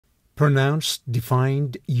Pronounced,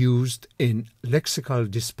 defined, used in lexical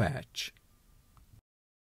dispatch.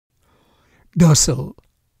 Docile,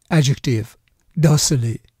 adjective,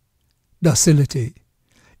 docilely, docility,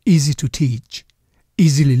 easy to teach,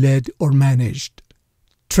 easily led or managed,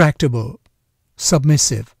 tractable,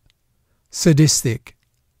 submissive, sadistic,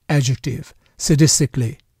 adjective,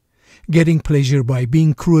 sadistically, getting pleasure by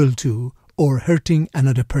being cruel to or hurting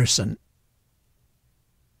another person.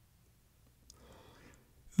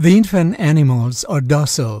 The infant animals are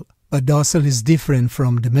docile, but docile is different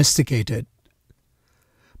from domesticated.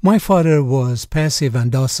 My father was passive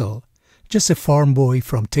and docile, just a farm boy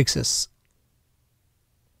from Texas.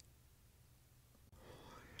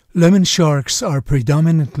 Lemon sharks are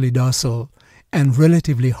predominantly docile and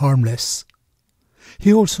relatively harmless.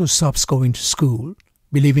 He also stops going to school,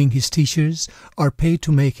 believing his teachers are paid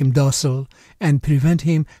to make him docile and prevent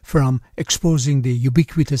him from exposing the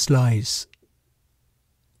ubiquitous lies.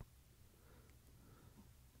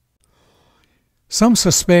 Some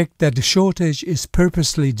suspect that the shortage is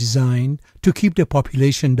purposely designed to keep the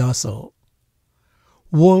population docile.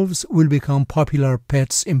 Wolves will become popular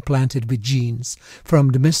pets implanted with genes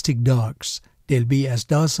from domestic dogs. They'll be as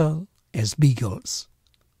docile as beagles.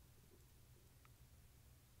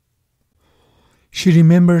 She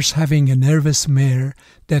remembers having a nervous mare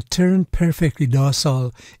that turned perfectly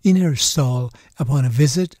docile in her stall upon a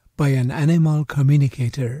visit by an animal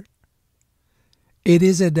communicator. It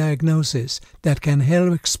is a diagnosis that can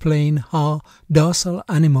help explain how docile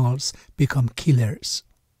animals become killers.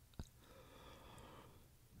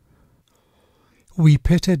 We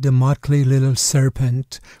petted the motley little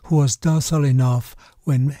serpent who was docile enough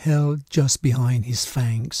when held just behind his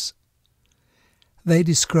fangs. They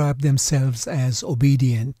describe themselves as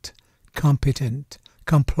obedient, competent,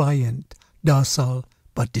 compliant, docile,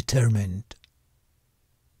 but determined.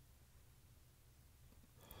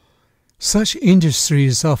 Such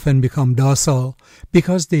industries often become docile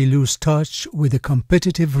because they lose touch with the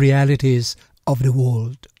competitive realities of the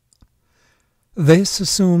world. This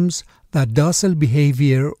assumes that docile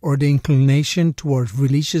behavior or the inclination toward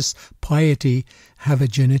religious piety have a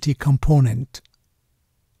genetic component.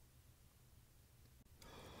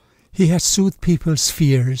 He has soothed people's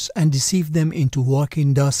fears and deceived them into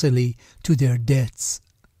walking docilely to their deaths.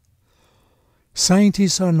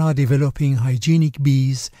 Scientists are now developing hygienic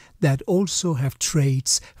bees that also have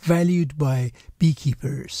traits valued by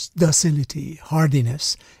beekeepers: docility,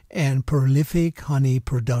 hardiness, and prolific honey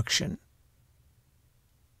production.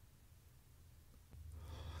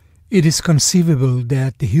 It is conceivable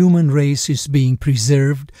that the human race is being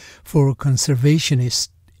preserved for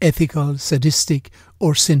conservationist, ethical, sadistic,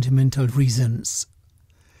 or sentimental reasons.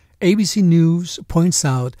 ABC News points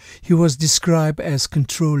out he was described as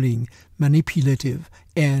controlling, manipulative,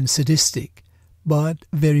 and sadistic, but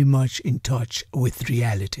very much in touch with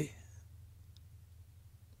reality.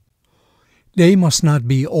 They must not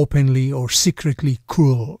be openly or secretly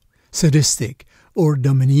cruel, sadistic, or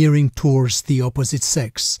domineering towards the opposite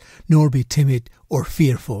sex, nor be timid or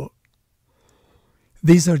fearful.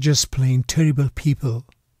 These are just plain terrible people,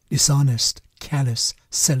 dishonest, callous,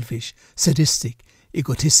 selfish, sadistic,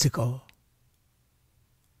 egotistical.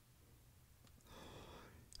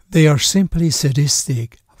 They are simply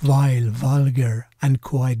sadistic, vile, vulgar, and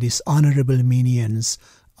quite dishonorable minions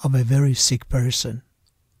of a very sick person.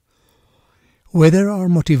 Whether our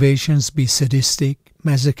motivations be sadistic,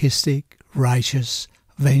 masochistic, righteous,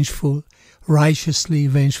 vengeful, righteously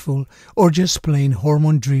vengeful, or just plain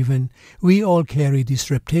hormone-driven, we all carry this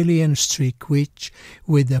reptilian streak which,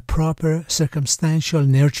 with the proper circumstantial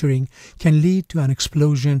nurturing, can lead to an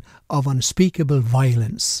explosion of unspeakable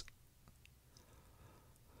violence.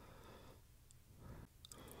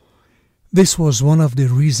 This was one of the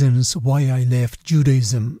reasons why I left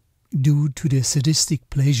Judaism, due to the sadistic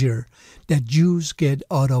pleasure that Jews get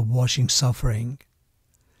out of watching suffering.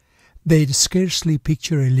 They'd scarcely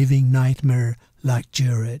picture a living nightmare like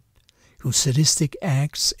Jared, whose sadistic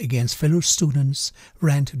acts against fellow students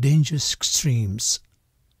ran to dangerous extremes.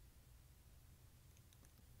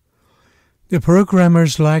 The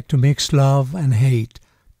programmers like to mix love and hate,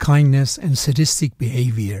 kindness and sadistic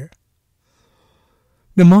behavior.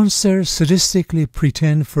 The monsters sadistically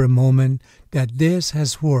pretend for a moment that this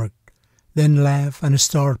has worked, then laugh and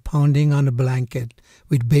start pounding on a blanket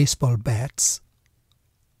with baseball bats.